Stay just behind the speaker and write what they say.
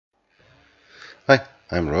Hi,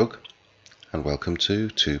 I'm Rogue and welcome to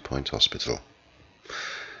 2 Point Hospital.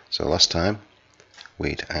 So last time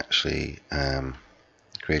we'd actually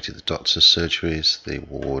created the doctor's surgeries, the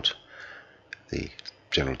ward, the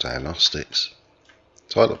general diagnostics,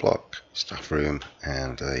 toilet block, staff room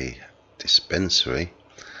and a dispensary.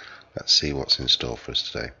 Let's see what's in store for us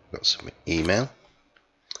today. We've got some email.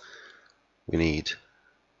 We need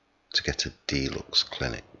to get a deluxe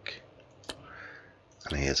clinic.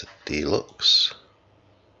 And here's a deluxe.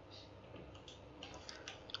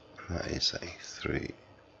 That is a 3,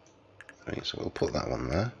 so we'll put that one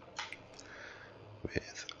there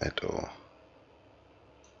with a door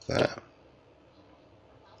there.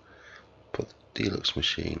 Put the deluxe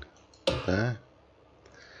machine there.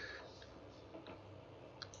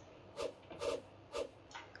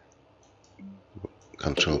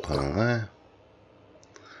 Control panel there,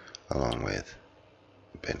 along with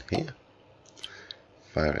a bin here,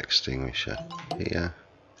 fire extinguisher here,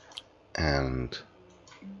 and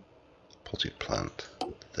potted plant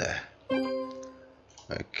there.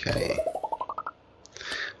 Okay,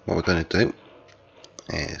 what we're going to do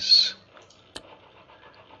is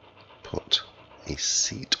put a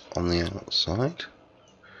seat on the outside,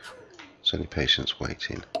 so any patients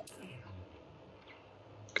waiting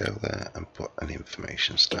go there, and put an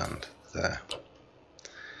information stand there.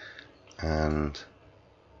 And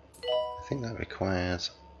I think that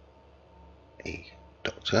requires a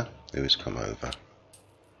doctor who has come over.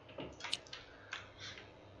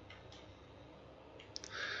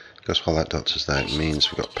 Because while that doctor's there, it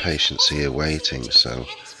means we've got patients here waiting, so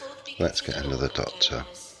let's get another doctor.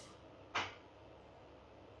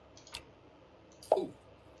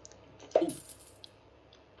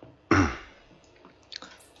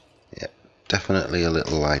 Yep, definitely a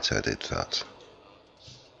little light-headed, that.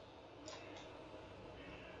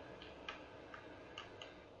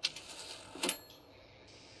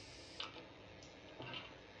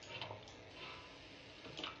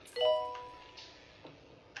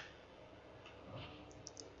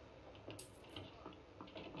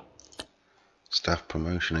 Staff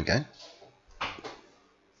promotion again.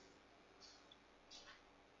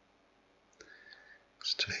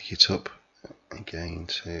 Let's take it up again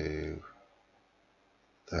to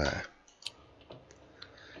there.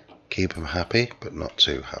 Keep them happy, but not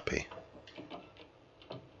too happy.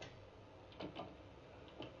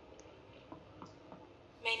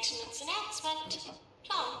 Maintenance announcement.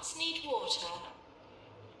 Plants need water.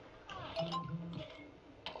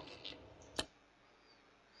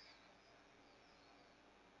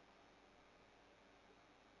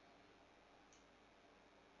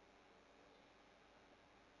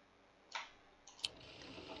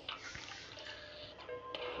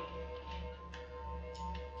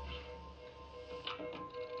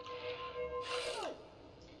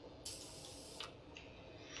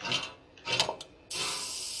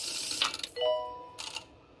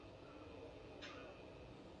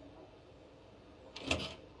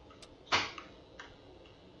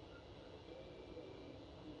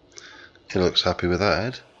 He looks happy with that,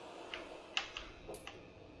 Ed.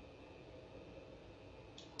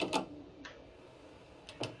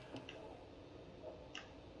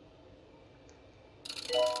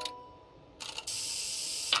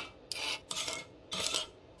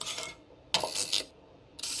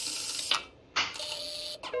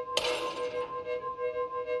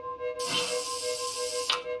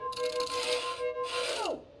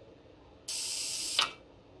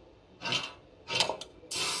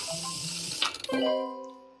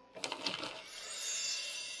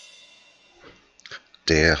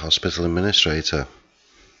 Dear Hospital Administrator,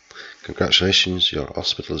 congratulations, your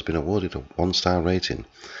hospital has been awarded a 1-star rating.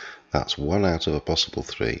 That's 1 out of a possible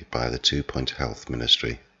 3 by the 2 Point Health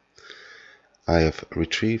Ministry. I have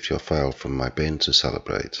retrieved your file from my bin to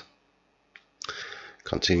celebrate.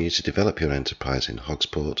 Continue to develop your enterprise in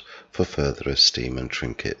Hogsport for further esteem and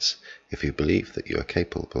trinkets. If you believe that you are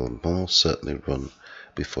capable, most certainly run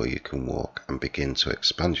before you can walk, and begin to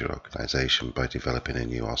expand your organisation by developing a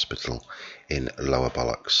new hospital in Lower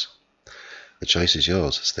Bollocks. The choice is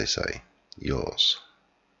yours, as they say. Yours.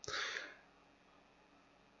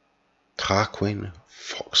 Tarquin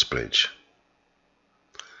Foxbridge.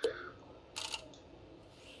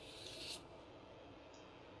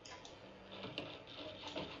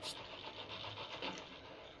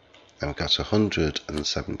 And we've got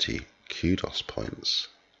 170 kudos points.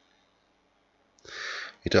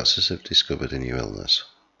 Your doctors have discovered a new illness,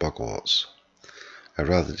 bogwarts, a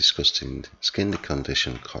rather disgusting skin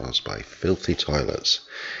condition caused by filthy toilets.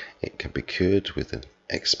 It can be cured with an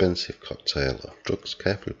expensive cocktail of drugs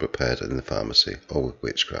carefully prepared in the pharmacy or with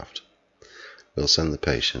witchcraft. We'll send the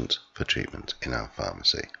patient for treatment in our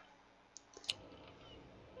pharmacy.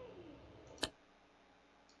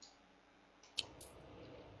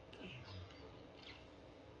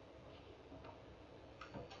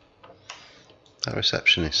 Our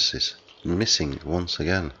receptionist is missing once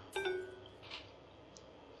again.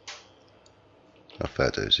 Oh, fair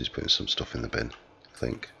dues, he's putting some stuff in the bin, I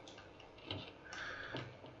think.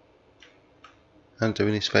 And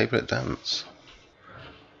doing his favourite dance.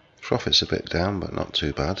 Profit's a bit down, but not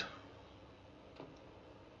too bad.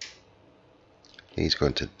 He's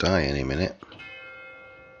going to die any minute.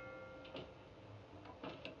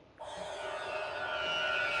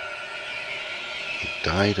 He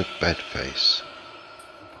died of bedface.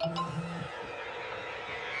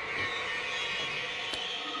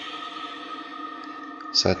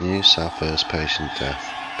 Sad news, our first patient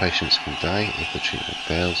death. Patients can die if the treatment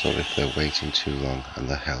fails or if they're waiting too long and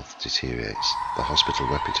their health deteriorates. The hospital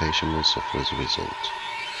reputation will suffer as a result.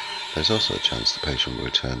 There's also a chance the patient will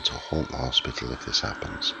return to haunt the hospital if this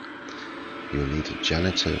happens. You will need a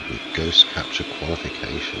janitor with ghost capture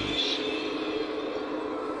qualifications.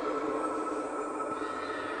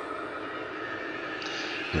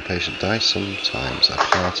 When a patient dies, sometimes a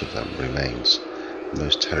part of them remains, the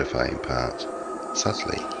most terrifying part.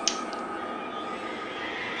 Sadly,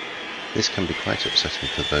 this can be quite upsetting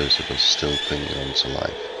for those of us still clinging on to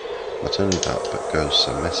life. Not only that, but ghosts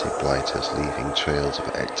are messy blighters leaving trails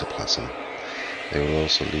of ectoplasm. They will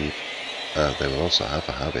also have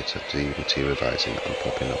a habit of dematerialising and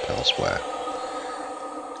popping up elsewhere.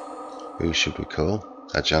 Who should we call?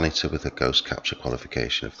 A janitor with a ghost capture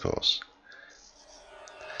qualification, of course.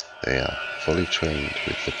 They are fully trained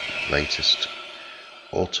with the latest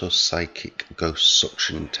auto-psychic ghost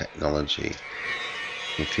suction technology.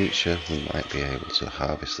 In future, we might be able to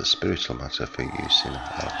harvest the spiritual matter for use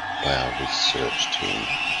by our research team.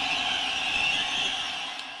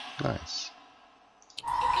 Nice.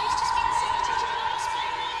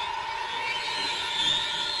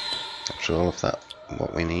 After all of that,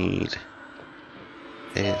 what we need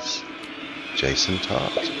is Jason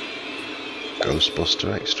Todd,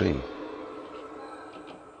 Ghostbuster Extreme.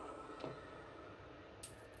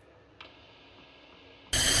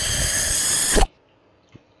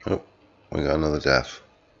 Oh, we got another death.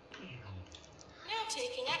 Now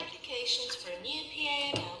taking applications for a new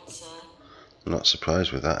PA announcer. I'm not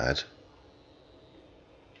surprised with that, Ed.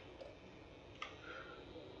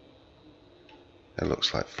 It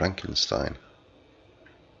looks like Frankenstein.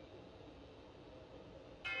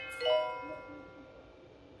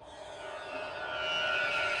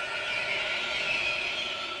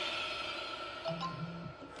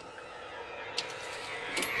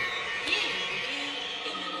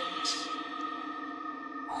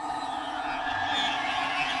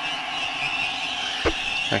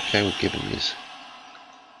 Okay, we're giving these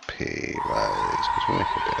pay rise because we make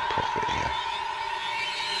a bit of profit here.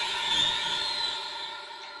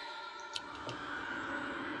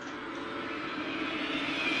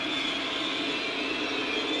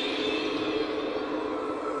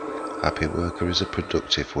 Happy worker is a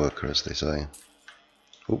productive worker, as they say.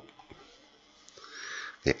 Ooh.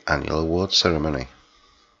 The annual award ceremony.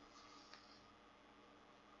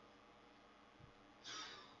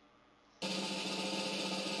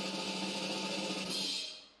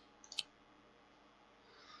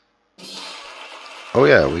 Oh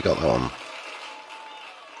yeah, we got that one.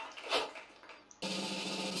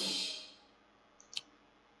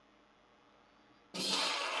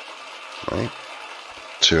 Right.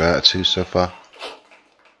 2 out of 2 so far.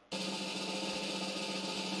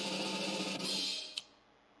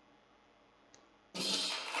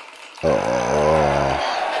 Oh,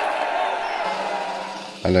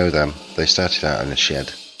 I know them. They started out in a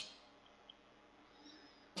shed.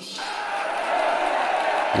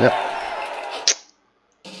 Yep.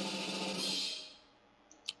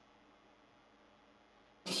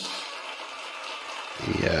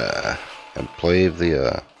 Yeah. Employee of the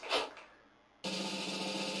year.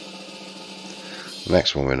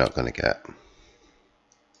 Next one we're not going to get.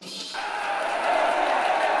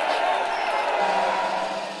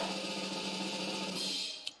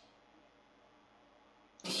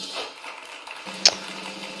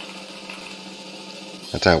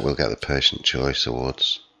 I doubt we'll get the Patient Choice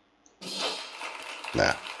Awards.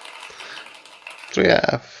 Nah. 3 out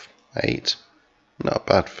of 8. Not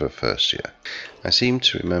bad for first year. I seem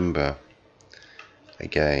to remember a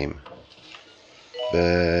game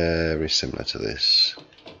very similar to this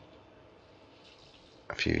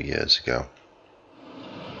a few years ago.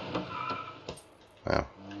 Wow.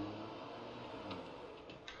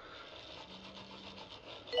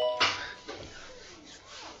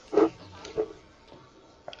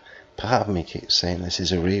 part of me keeps saying this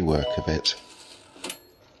is a rework of it. I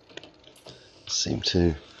seem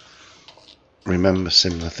to remember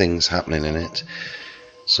similar things happening in it,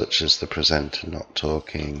 such as the presenter not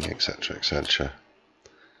talking, etc., etc.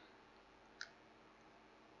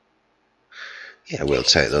 Yeah, we'll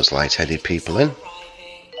take those light-headed people in.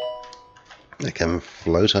 They can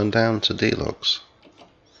float on down to Deluxe.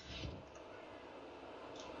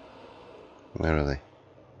 Where are they?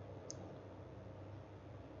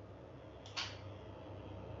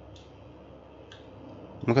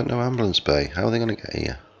 We've got no ambulance bay. How are they going to get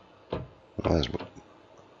here? Well, there's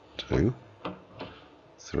 2,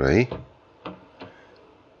 3.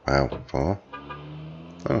 Wow, 4.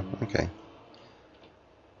 Oh, okay.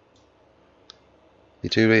 You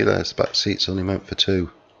do realise the back seat's only meant for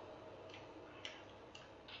 2.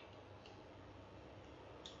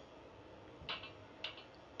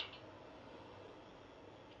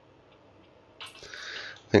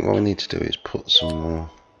 I think what we need to do is put some more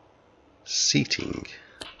seating.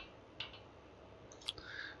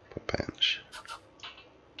 Put a bench.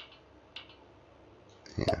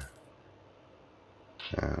 Here.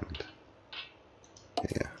 And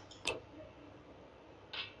here.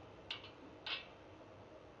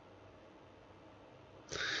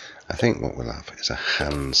 I think what we'll have is a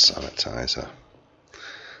hand sanitizer.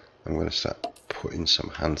 I'm going to start putting some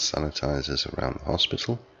hand sanitizers around the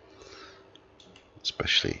hospital,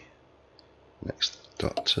 especially next to the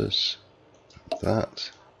doctors, like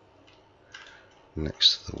that,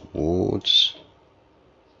 next to the wards,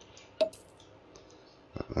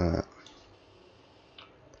 like that,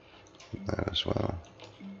 there as well.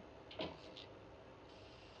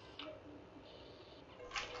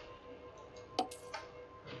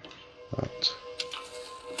 That,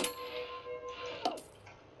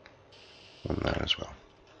 and there as well.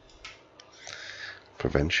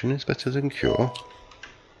 Prevention is better than cure.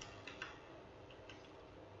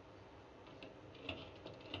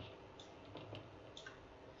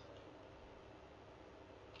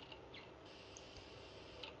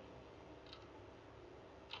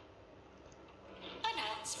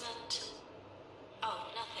 Announcement. Oh,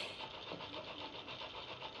 nothing.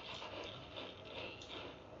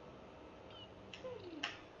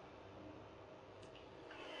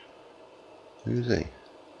 Who's he?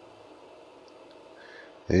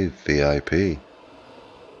 Hey, VIP.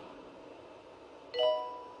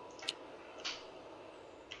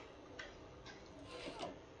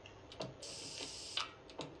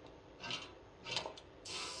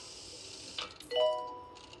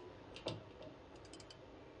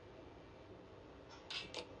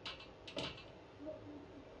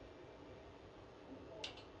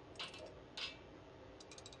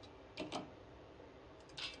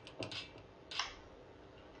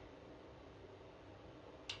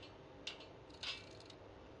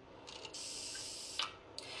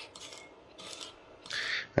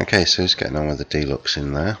 Okay, so he's getting on with the Deluxe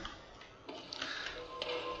in there.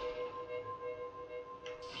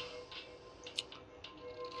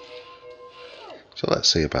 So let's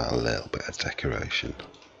see about a little bit of decoration.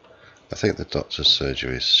 I think the doctor's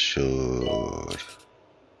surgeries should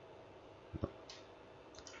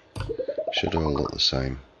all look the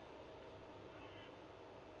same.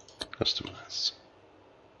 Customize.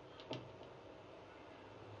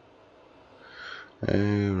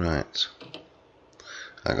 Oh, right.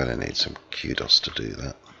 I'm gonna need some kudos to do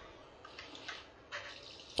that.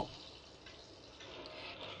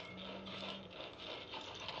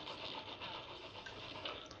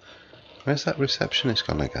 Where's that receptionist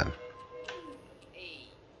gone again?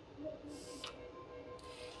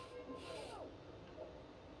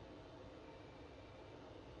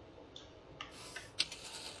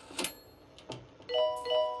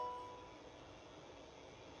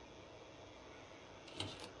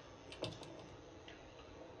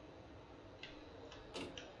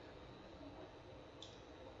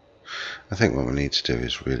 I think what we need to do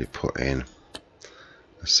is really put in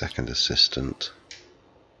a second assistant.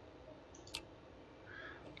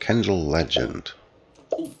 Kendall Legend.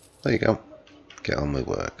 There you go. Get on with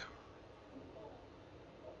work.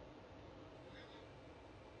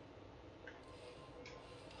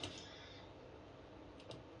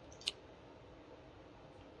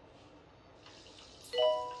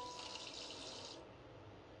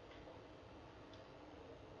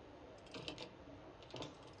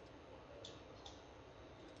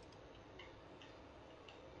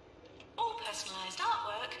 All personalised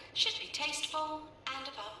artwork should be tasteful and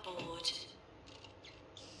above board.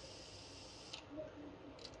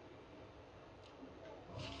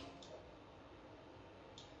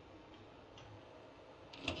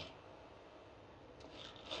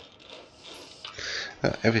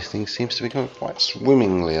 Everything seems to be going quite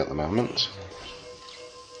swimmingly at the moment.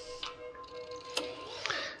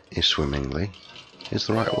 If swimmingly is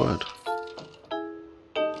the right word.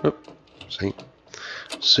 Oh, see,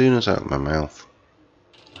 as soon as I open my mouth,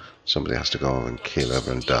 somebody has to go over and keel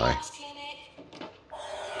over and die.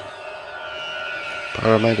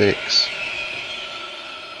 Paramedics!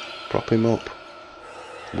 Prop him up.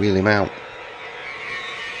 Wheel him out.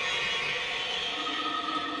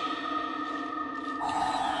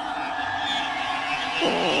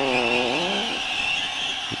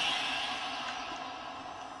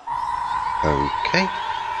 Okay.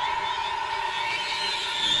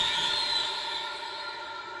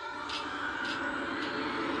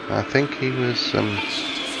 I think he was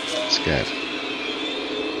scared.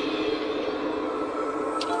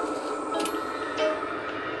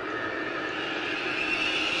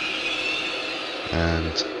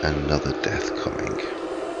 And another death coming.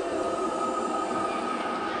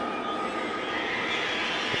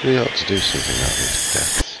 We ought to do something about these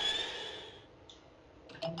deaths.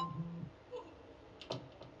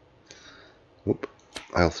 Whoop.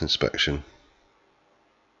 Health inspection.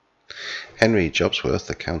 Henry Jobsworth,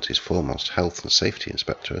 the county's foremost health and safety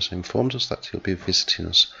inspector, has informed us that he'll be visiting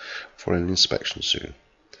us for an inspection soon.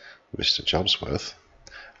 Mr. Jobsworth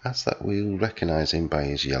adds that we'll recognise him by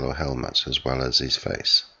his yellow helmet as well as his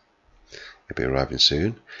face. He'll be arriving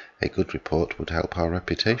soon. A good report would help our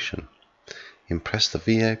reputation. Impress the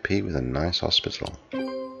VIP with a nice hospital.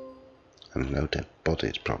 And no dead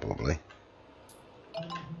bodies, probably.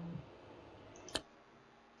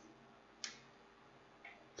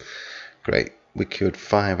 Great, we cured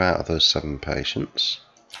 5 out of those 7 patients.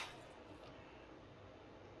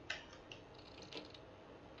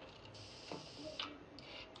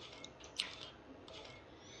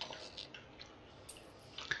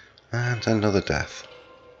 And another death.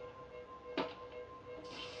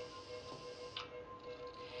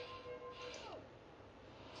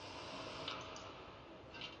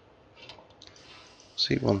 What's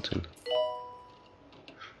he wanting?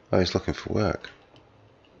 Oh, he's looking for work.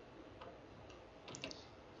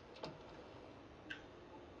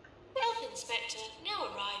 Health inspector now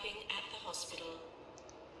arriving at the hospital.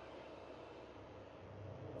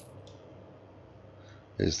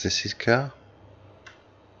 Is this his car?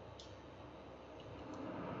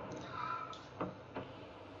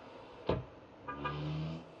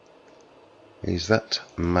 Is that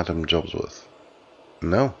Madam Jobsworth?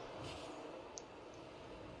 No.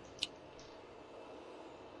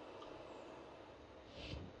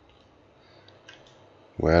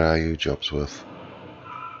 Where are you, Jobsworth?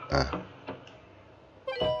 Ah.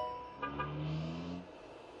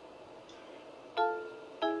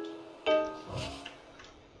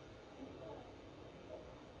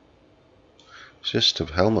 It's just a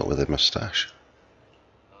helmet with a moustache.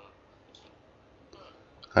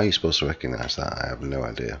 How are you supposed to recognise that? I have no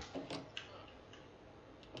idea.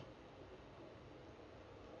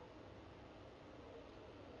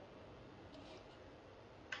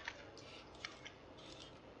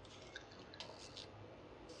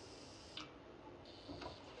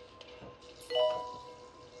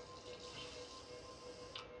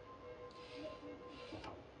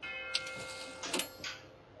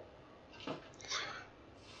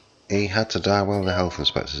 He had to die while the health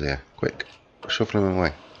inspector's here. Quick, shuffle him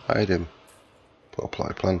away. Hide him. Put a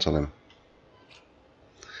potted plant on him.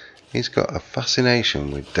 He's got a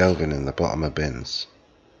fascination with delving in the bottom of bins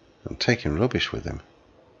and taking rubbish with him.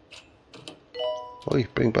 Oi,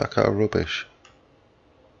 bring back our rubbish.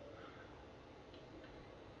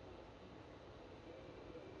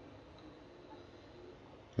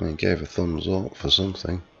 And he gave a thumbs up for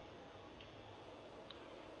something.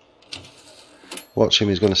 Watch him,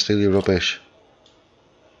 he's going to steal your rubbish.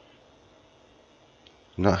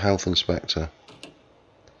 Not health inspector.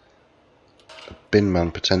 A bin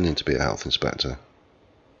man pretending to be a health inspector.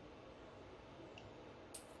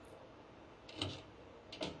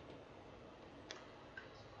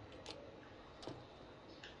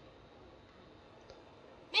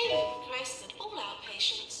 May we request that all our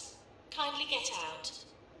patients kindly get out.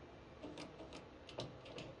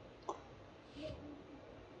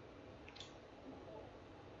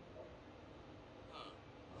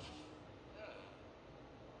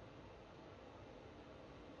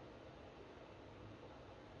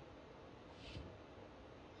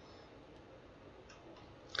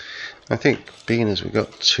 I think, being as we've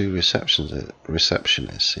got 2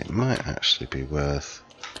 receptionists, it might actually be worth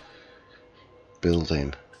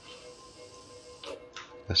building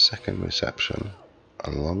a second reception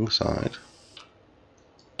alongside.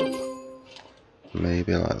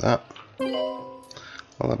 Maybe like that.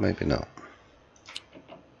 Well, maybe not.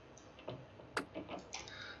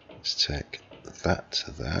 Let's take that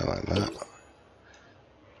to there like that.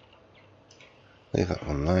 Leave that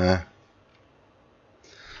one there.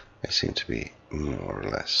 They seem to be more or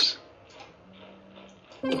less.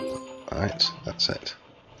 Right, that's it.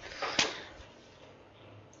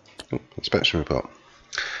 Inspection report.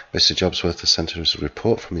 Mr. Jobsworth has sent us a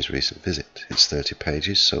report from his recent visit. It's 30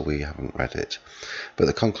 pages, so we haven't read it. But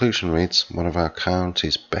the conclusion reads, one of our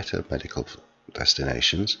county's better medical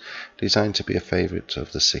destinations, designed to be a favourite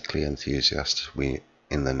of the sickly enthusiasts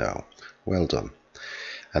in the know. Well done.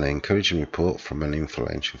 An encouraging report from an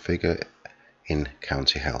influential figure in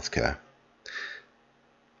county healthcare.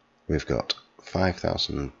 We've got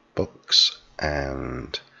 5,000 books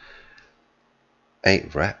and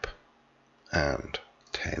 8 rep and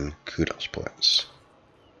 10 kudos points.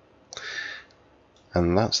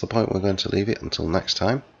 And that's the point we're going to leave it until next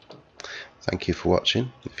time. Thank you for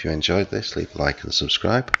watching. If you enjoyed this, leave a like and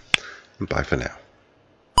subscribe, and bye for now.